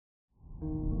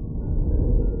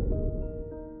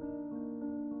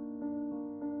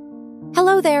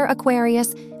Hello there,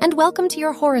 Aquarius, and welcome to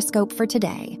your horoscope for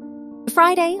today,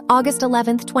 Friday, August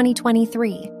 11th,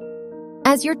 2023.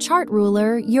 As your chart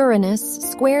ruler, Uranus,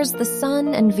 squares the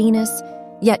Sun and Venus,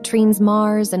 yet trines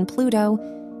Mars and Pluto,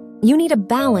 you need a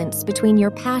balance between your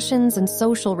passions and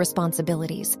social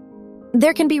responsibilities.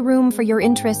 There can be room for your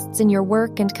interests in your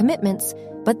work and commitments,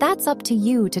 but that's up to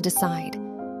you to decide.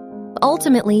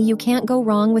 Ultimately, you can't go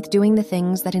wrong with doing the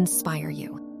things that inspire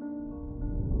you.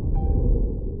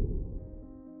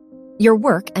 Your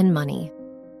work and money.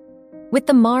 With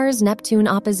the Mars-Neptune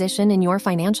opposition in your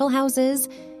financial houses,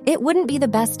 it wouldn't be the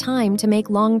best time to make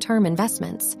long-term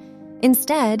investments.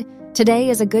 Instead,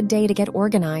 today is a good day to get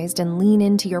organized and lean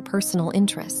into your personal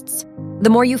interests.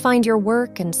 The more you find your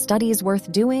work and studies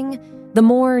worth doing, the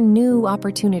more new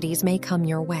opportunities may come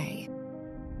your way.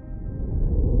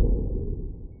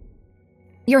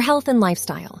 Your health and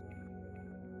lifestyle.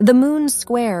 The moon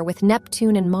square with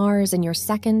Neptune and Mars in your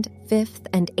 2nd, 5th,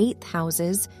 and 8th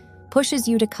houses pushes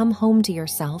you to come home to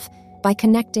yourself by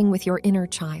connecting with your inner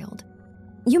child.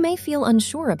 You may feel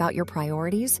unsure about your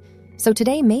priorities, so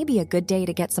today may be a good day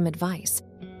to get some advice.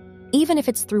 Even if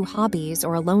it's through hobbies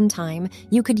or alone time,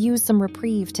 you could use some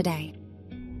reprieve today.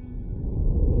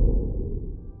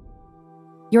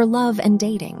 Your love and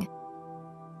dating.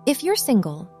 If you're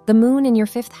single, the moon in your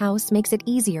 5th house makes it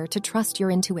easier to trust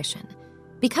your intuition.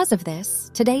 Because of this,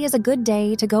 today is a good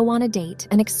day to go on a date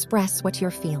and express what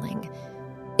you're feeling.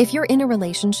 If you're in a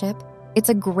relationship, it's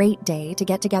a great day to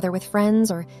get together with friends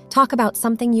or talk about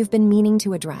something you've been meaning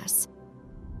to address.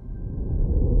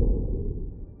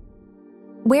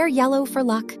 Wear yellow for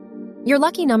luck. Your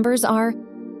lucky numbers are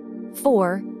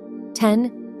 4,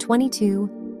 10,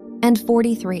 22, and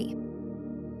 43.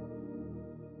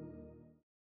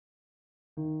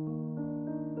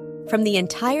 From the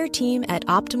entire team at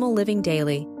Optimal Living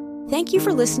Daily, thank you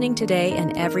for listening today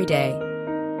and every day.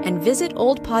 And visit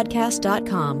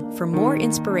oldpodcast.com for more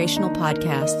inspirational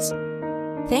podcasts.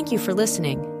 Thank you for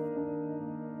listening.